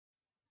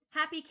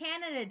Happy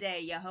Canada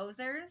Day, ya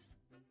hosers!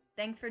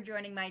 Thanks for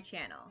joining my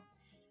channel.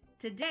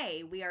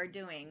 Today we are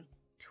doing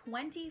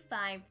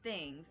 25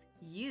 things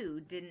you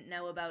didn't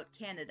know about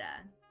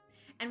Canada.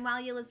 And while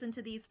you listen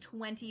to these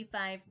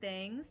 25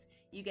 things,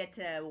 you get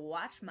to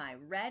watch my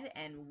red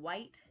and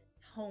white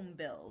home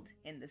build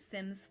in The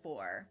Sims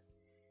 4.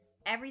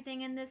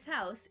 Everything in this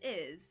house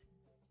is,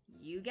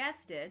 you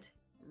guessed it,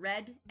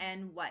 red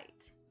and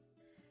white.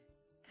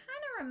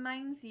 Kind of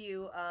reminds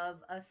you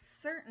of a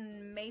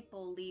certain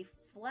maple leaf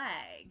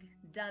flag,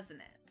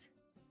 doesn't it?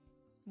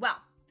 Well,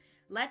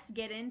 let's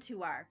get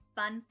into our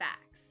fun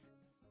facts.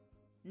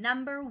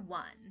 Number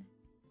 1.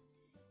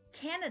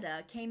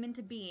 Canada came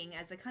into being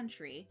as a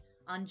country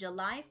on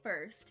July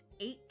 1st,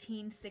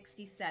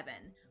 1867,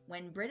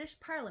 when British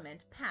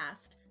Parliament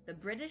passed the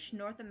British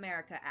North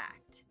America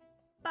Act.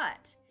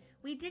 But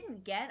we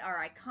didn't get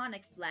our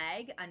iconic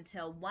flag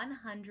until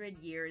 100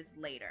 years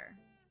later.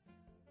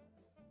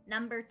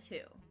 Number 2.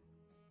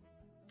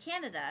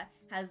 Canada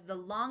has the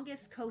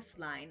longest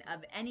coastline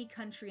of any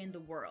country in the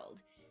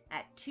world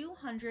at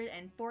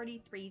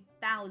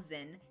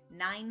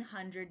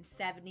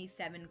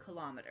 243,977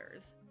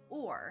 kilometers,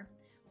 or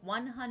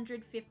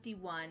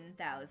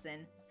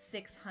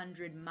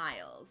 151,600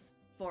 miles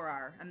for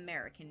our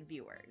American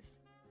viewers.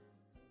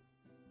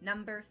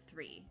 Number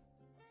 3.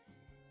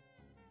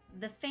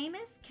 The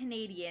famous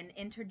Canadian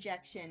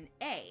interjection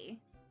A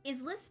is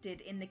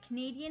listed in the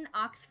Canadian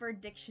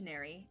Oxford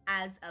Dictionary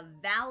as a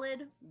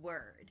valid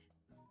word.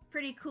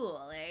 Pretty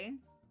cool, eh?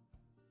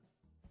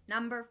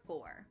 Number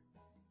 4.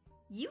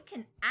 You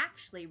can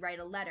actually write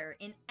a letter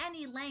in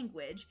any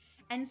language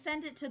and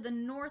send it to the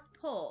North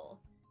Pole,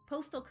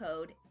 postal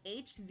code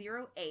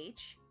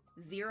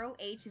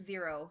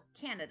H0H0H0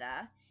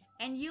 Canada,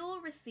 and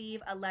you'll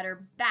receive a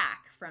letter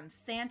back from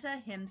Santa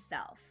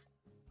himself.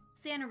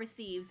 Santa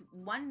receives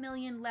 1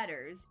 million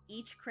letters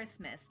each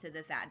Christmas to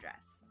this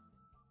address.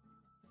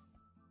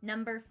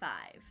 Number 5.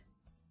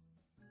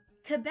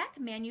 Quebec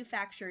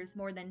manufactures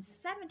more than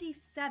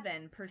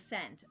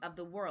 77% of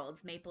the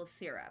world's maple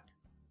syrup.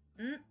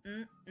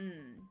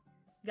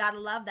 Gotta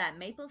love that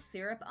maple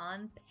syrup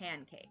on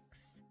pancakes.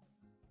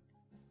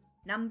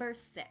 Number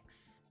 6.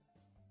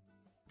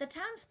 The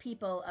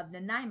townspeople of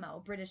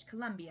Nanaimo, British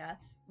Columbia,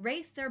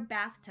 race their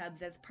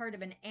bathtubs as part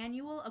of an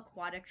annual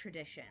aquatic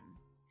tradition.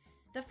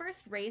 The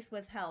first race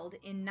was held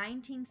in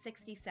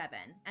 1967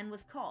 and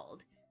was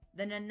called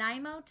the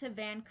Nanaimo to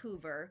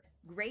Vancouver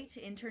Great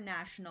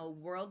International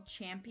World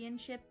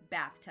Championship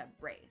Bathtub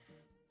Race.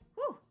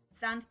 Whew,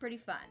 sounds pretty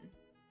fun.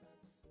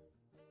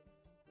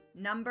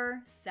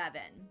 Number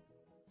 7.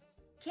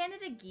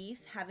 Canada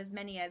geese have as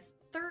many as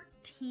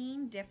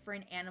 13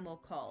 different animal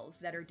calls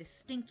that are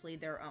distinctly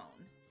their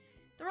own.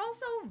 They're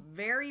also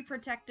very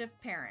protective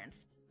parents,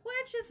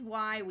 which is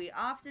why we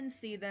often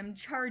see them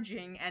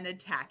charging and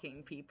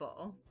attacking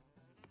people.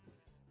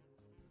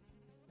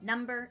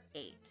 Number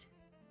 8.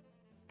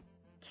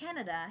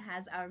 Canada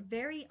has our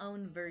very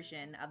own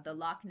version of the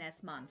Loch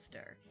Ness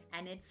Monster,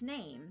 and its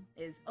name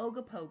is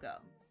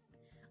Ogopogo.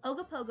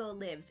 Ogopogo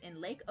lives in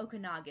Lake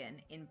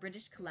Okanagan in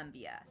British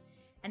Columbia,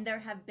 and there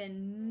have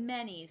been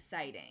many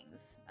sightings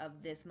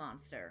of this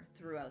monster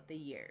throughout the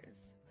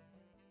years.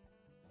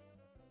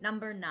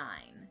 Number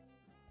 9.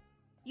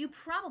 You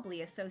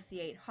probably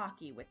associate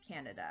hockey with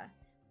Canada,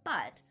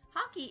 but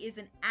hockey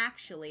isn't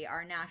actually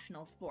our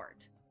national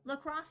sport.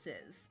 Lacrosse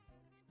is.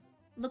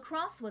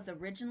 Lacrosse was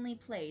originally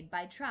played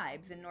by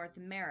tribes in North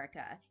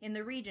America in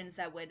the regions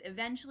that would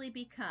eventually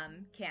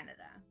become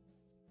Canada.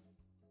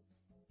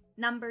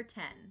 Number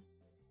 10.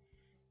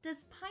 Does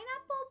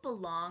pineapple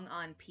belong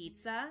on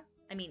pizza?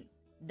 I mean,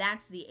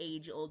 that's the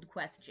age-old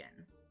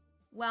question.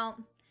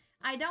 Well,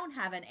 I don't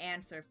have an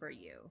answer for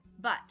you,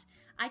 but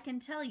I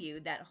can tell you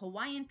that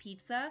Hawaiian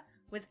pizza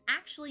was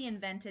actually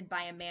invented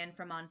by a man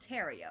from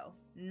Ontario,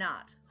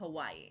 not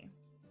Hawaii.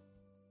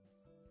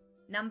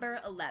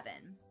 Number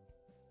 11.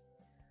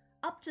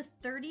 Up to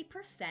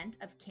 30%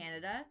 of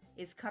Canada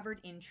is covered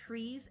in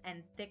trees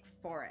and thick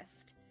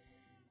forest.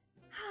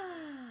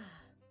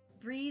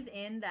 Breathe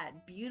in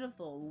that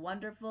beautiful,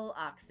 wonderful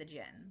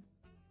oxygen.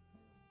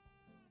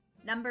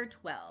 Number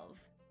 12.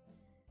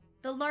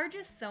 The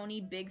largest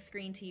Sony big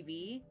screen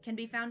TV can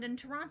be found in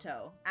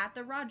Toronto at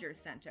the Rogers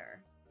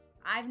Centre.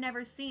 I've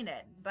never seen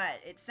it,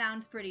 but it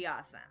sounds pretty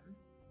awesome.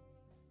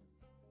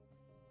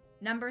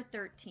 Number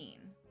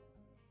 13.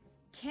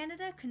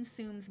 Canada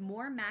consumes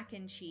more mac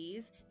and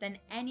cheese than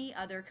any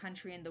other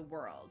country in the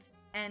world.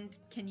 And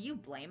can you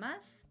blame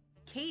us?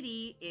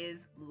 Katie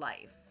is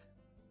life.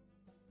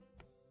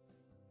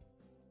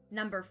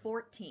 Number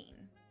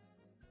 14.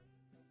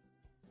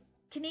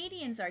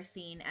 Canadians are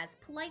seen as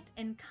polite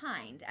and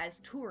kind as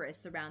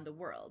tourists around the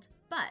world,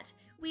 but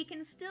we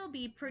can still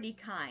be pretty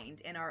kind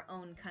in our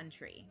own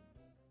country.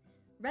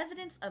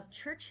 Residents of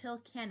Churchill,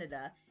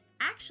 Canada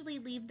actually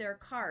leave their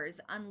cars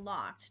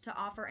unlocked to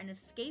offer an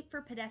escape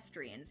for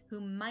pedestrians who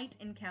might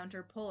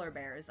encounter polar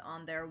bears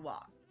on their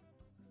walk.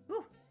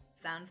 Whew,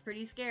 sounds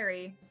pretty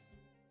scary.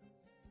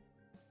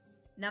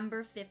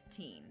 Number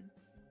 15.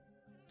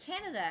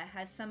 Canada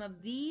has some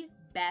of the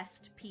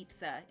best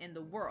pizza in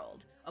the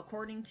world,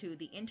 according to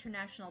the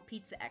International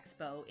Pizza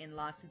Expo in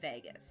Las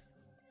Vegas.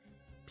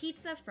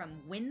 Pizza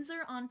from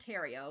Windsor,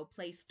 Ontario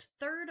placed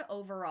 3rd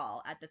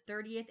overall at the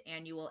 30th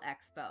Annual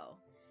Expo.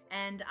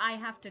 And I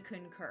have to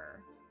concur.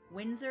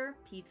 Windsor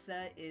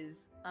pizza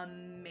is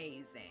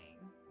amazing.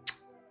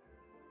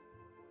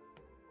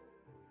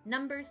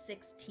 Number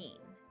 16.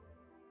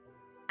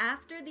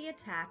 After the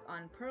attack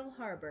on Pearl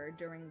Harbor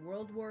during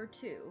World War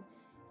II,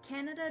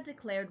 Canada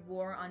declared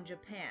war on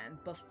Japan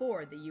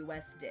before the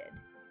US did.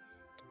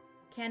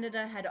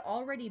 Canada had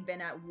already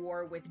been at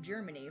war with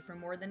Germany for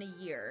more than a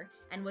year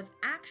and was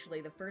actually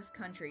the first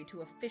country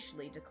to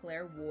officially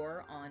declare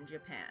war on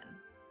Japan.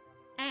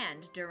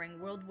 And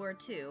during World War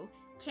II,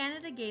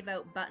 Canada gave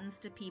out buttons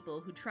to people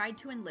who tried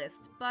to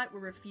enlist but were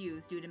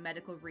refused due to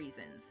medical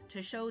reasons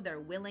to show their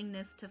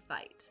willingness to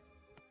fight.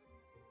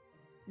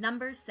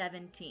 Number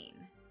 17.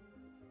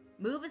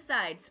 Move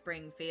aside,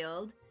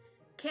 Springfield.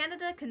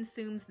 Canada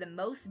consumes the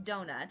most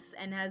donuts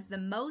and has the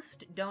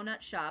most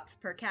donut shops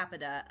per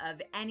capita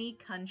of any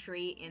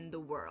country in the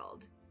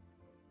world.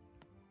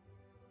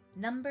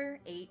 Number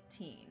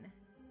 18.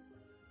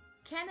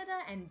 Canada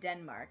and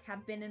Denmark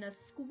have been in a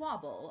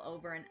squabble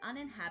over an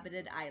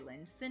uninhabited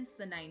island since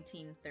the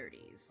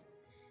 1930s.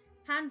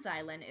 Hans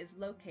Island is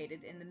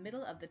located in the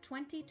middle of the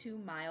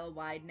 22-mile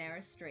wide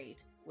narrow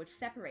strait which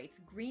separates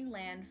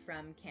Greenland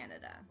from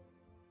Canada.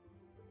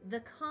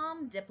 The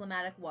calm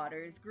diplomatic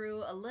waters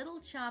grew a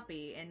little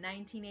choppy in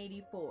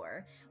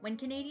 1984 when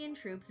Canadian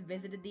troops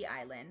visited the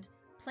island,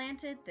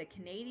 planted the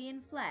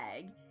Canadian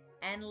flag,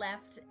 and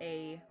left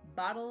a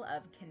bottle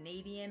of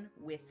Canadian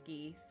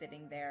whiskey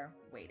sitting there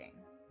waiting.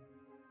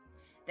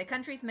 The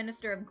country's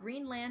Minister of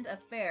Greenland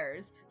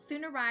Affairs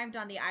soon arrived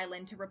on the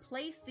island to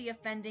replace the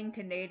offending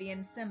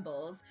Canadian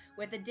symbols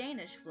with a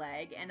Danish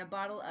flag and a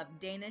bottle of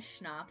Danish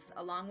schnapps,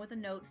 along with a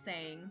note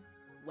saying,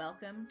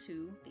 "Welcome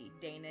to the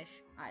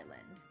Danish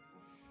island."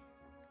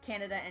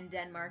 Canada and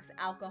Denmark's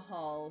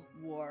alcohol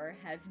war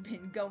has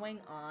been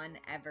going on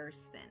ever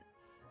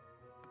since.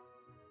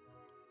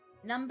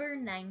 Number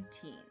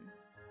 19.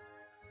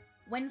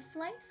 When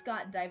flights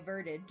got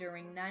diverted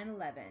during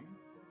 9/11,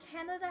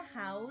 Canada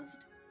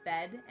housed,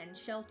 fed, and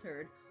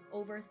sheltered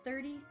over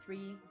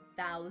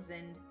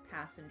 33,000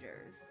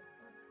 passengers.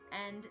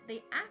 And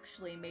they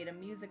actually made a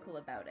musical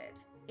about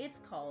it. It's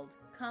called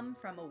Come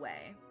From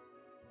Away.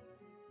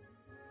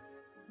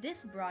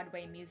 This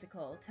Broadway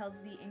musical tells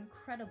the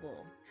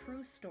incredible,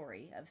 true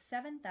story of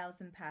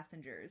 7,000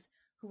 passengers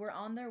who were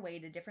on their way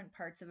to different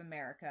parts of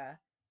America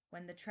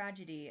when the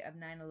tragedy of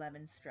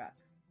 9/11 struck.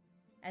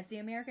 As the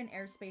American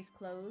airspace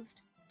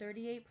closed,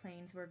 38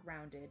 planes were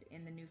grounded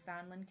in the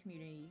Newfoundland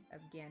community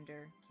of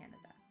Gander,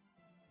 Canada.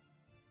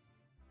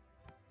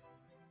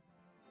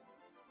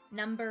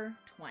 Number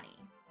 20.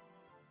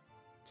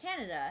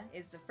 Canada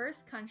is the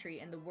first country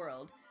in the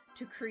world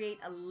to create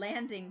a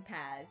landing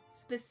pad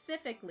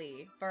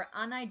specifically for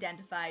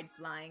unidentified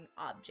flying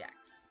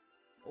objects,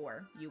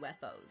 or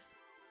UFOs.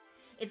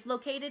 It's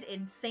located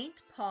in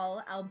St.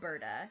 Paul,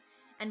 Alberta,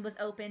 and was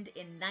opened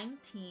in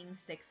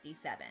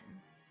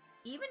 1967.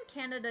 Even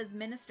Canada's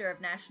Minister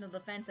of National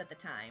Defence at the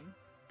time,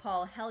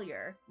 Paul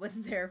Hellyer,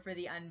 was there for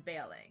the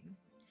unveiling.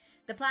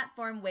 The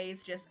platform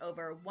weighs just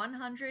over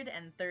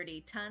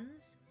 130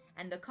 tons,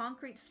 and the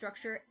concrete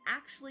structure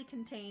actually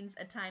contains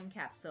a time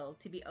capsule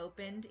to be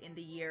opened in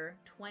the year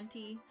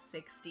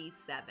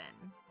 2067.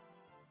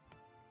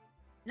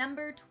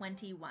 Number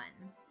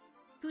 21.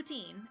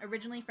 Poutine,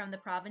 originally from the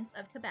province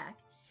of Quebec,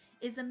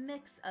 is a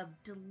mix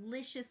of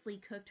deliciously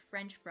cooked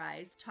French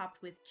fries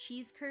topped with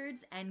cheese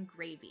curds and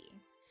gravy.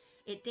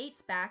 It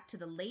dates back to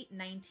the late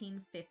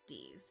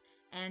 1950s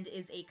and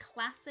is a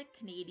classic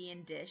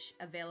Canadian dish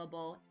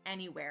available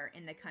anywhere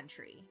in the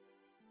country.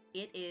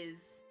 It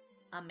is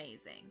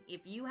amazing.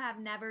 If you have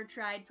never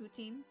tried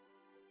poutine,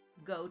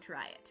 go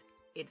try it.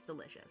 It's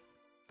delicious.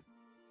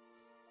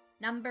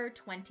 Number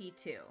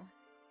 22.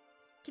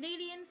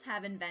 Canadians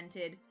have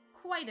invented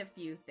quite a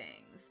few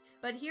things,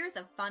 but here's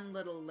a fun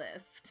little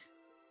list.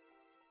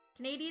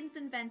 Canadians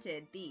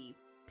invented the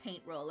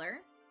paint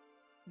roller,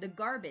 the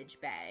garbage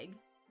bag,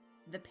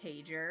 the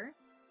pager,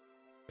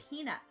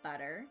 peanut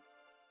butter,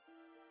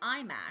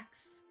 IMAX,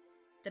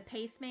 the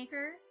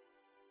pacemaker,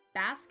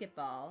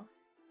 basketball,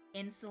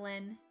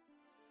 insulin,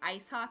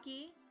 ice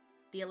hockey,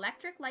 the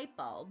electric light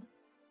bulb,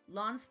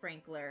 lawn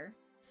sprinkler,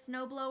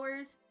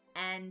 snowblowers,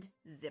 and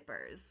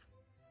zippers.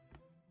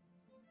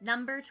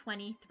 Number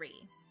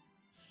 23.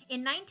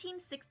 In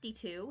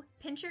 1962,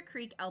 Pincher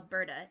Creek,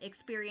 Alberta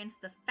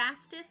experienced the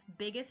fastest,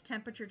 biggest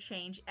temperature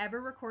change ever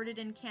recorded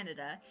in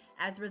Canada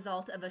as a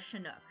result of a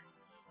Chinook.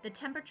 The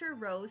temperature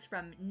rose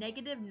from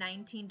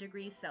 -19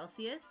 degrees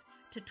Celsius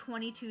to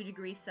 22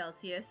 degrees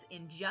Celsius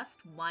in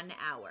just 1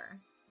 hour.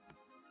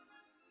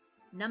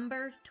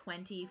 Number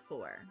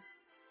 24.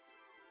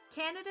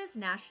 Canada's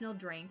national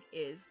drink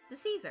is the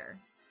Caesar.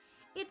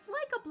 It's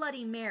like a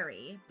Bloody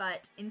Mary,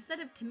 but instead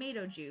of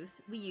tomato juice,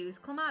 we use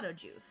clamato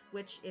juice,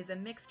 which is a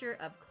mixture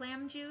of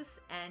clam juice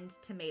and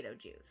tomato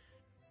juice.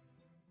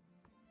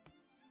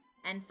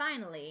 And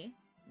finally,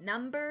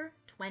 Number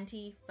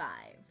 25.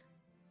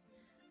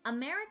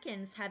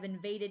 Americans have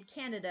invaded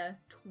Canada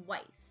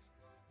twice,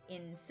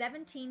 in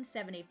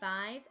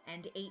 1775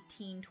 and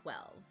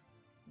 1812.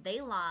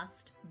 They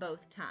lost both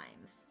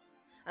times.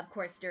 Of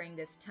course, during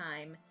this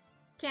time,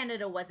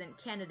 Canada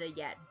wasn't Canada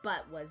yet,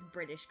 but was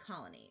British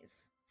colonies.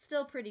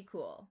 Still pretty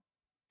cool.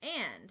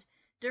 And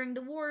during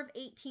the War of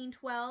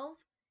 1812,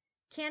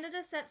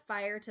 Canada set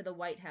fire to the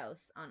White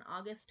House on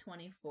August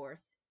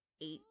 24th,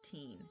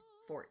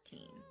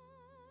 1814.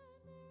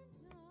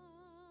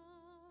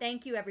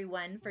 Thank you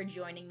everyone for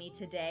joining me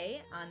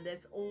today on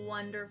this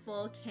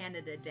wonderful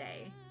Canada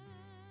Day.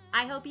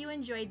 I hope you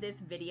enjoyed this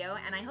video,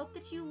 and I hope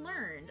that you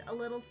learned a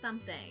little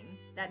something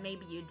that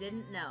maybe you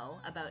didn't know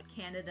about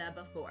Canada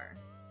before.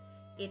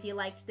 If you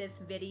liked this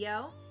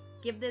video,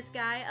 give this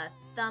guy a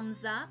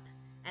thumbs up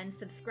and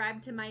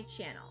subscribe to my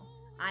channel.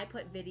 I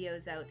put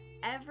videos out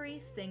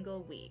every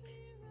single week.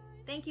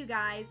 Thank you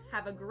guys.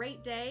 Have a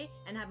great day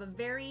and have a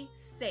very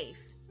safe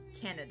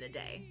Canada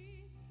Day.